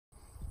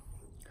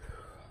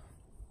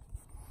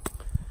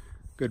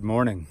Good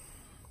morning.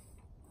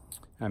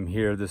 I'm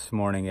here this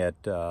morning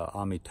at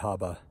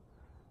Amitabha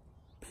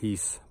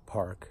Peace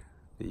Park,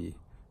 the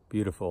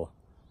beautiful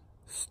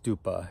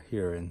stupa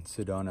here in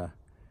Sedona,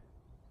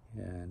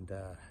 and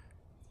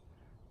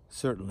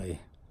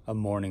certainly a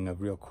morning of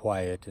real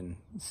quiet and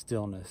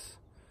stillness.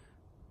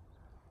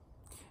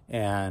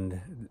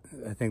 And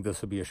I think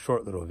this will be a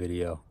short little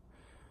video,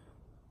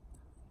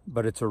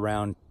 but it's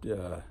around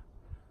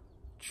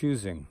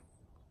choosing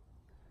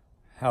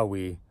how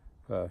we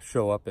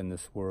show up in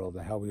this world,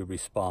 and how we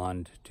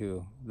respond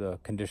to the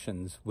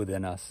conditions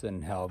within us,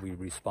 and how we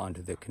respond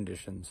to the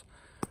conditions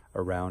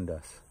around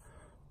us.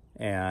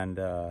 And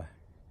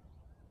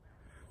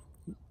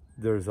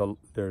there's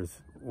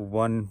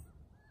one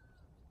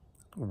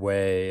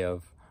way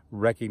of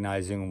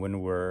recognizing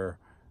when we're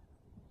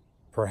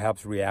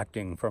perhaps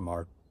reacting from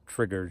our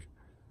triggered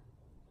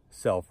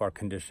self, our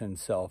conditioned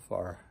self,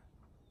 our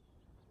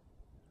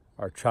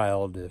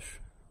childish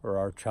or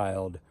our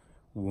child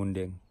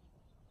wounding,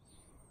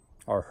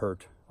 our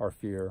hurt, our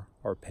fear,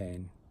 our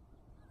pain,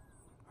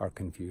 our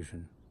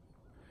confusion.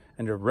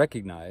 And to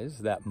recognize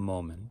that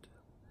moment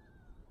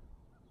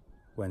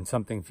when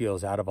something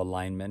feels out of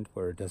alignment,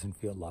 where it doesn't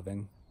feel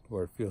loving,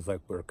 where it feels like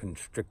we're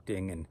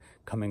constricting and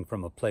coming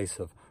from a place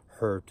of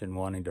hurt and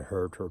wanting to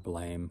hurt or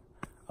blame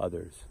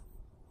others.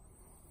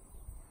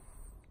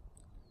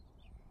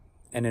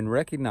 And in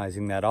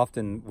recognizing that,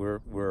 often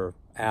we're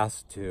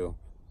asked to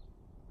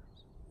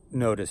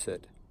notice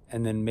it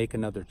and then make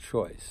another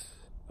choice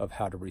of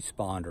how to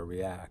respond or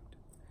react.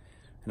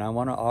 And I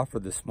want to offer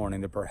this morning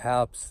that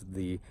perhaps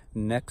the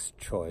next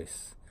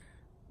choice,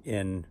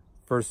 in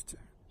first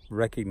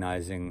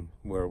recognizing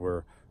where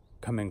we're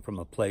coming from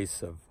a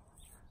place of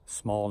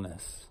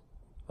smallness,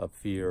 of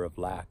fear, of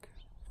lack,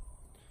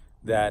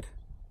 that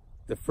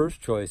the first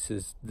choice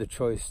is the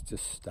choice to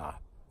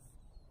stop.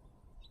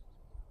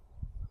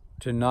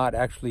 To not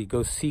actually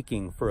go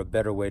seeking for a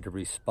better way to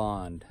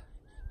respond,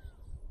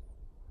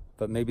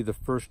 but maybe the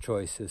first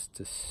choice is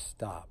to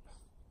stop,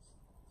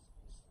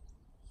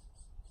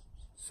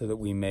 so that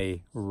we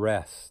may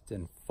rest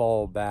and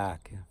fall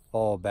back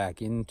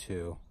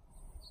into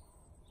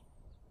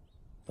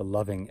the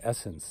loving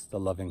essence, the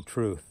loving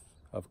truth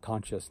of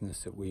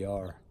consciousness that we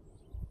are.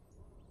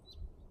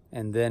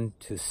 And then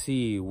to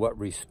see what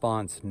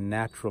response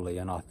naturally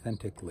and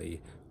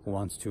authentically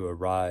wants to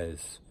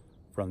arise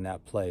from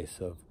that place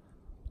of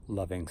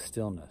loving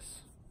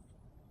stillness.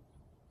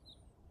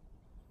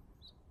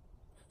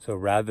 So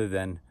rather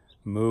than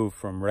move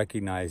from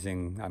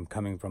recognizing I'm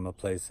coming from a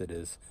place that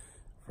is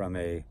from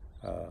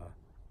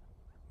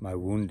my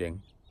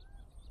wounding,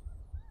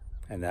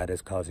 and that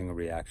is causing a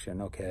reaction.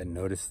 Okay, I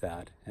notice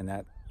that, and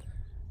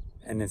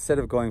instead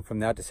of going from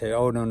that to say,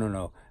 oh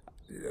no,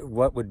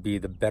 what would be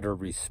the better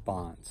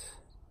response?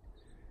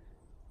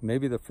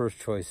 Maybe the first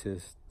choice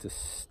is to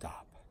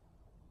stop.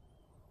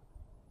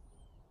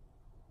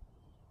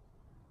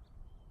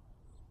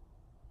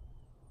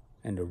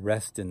 And to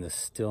rest in the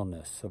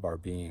stillness of our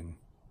being,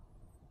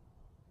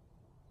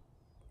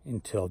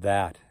 until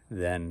that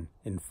then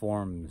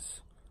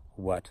informs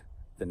what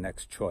the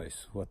next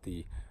choice, what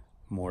the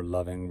more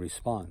loving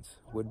response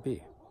would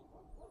be.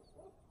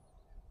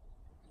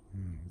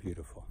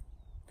 Beautiful.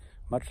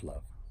 Much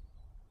love.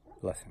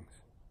 Blessings.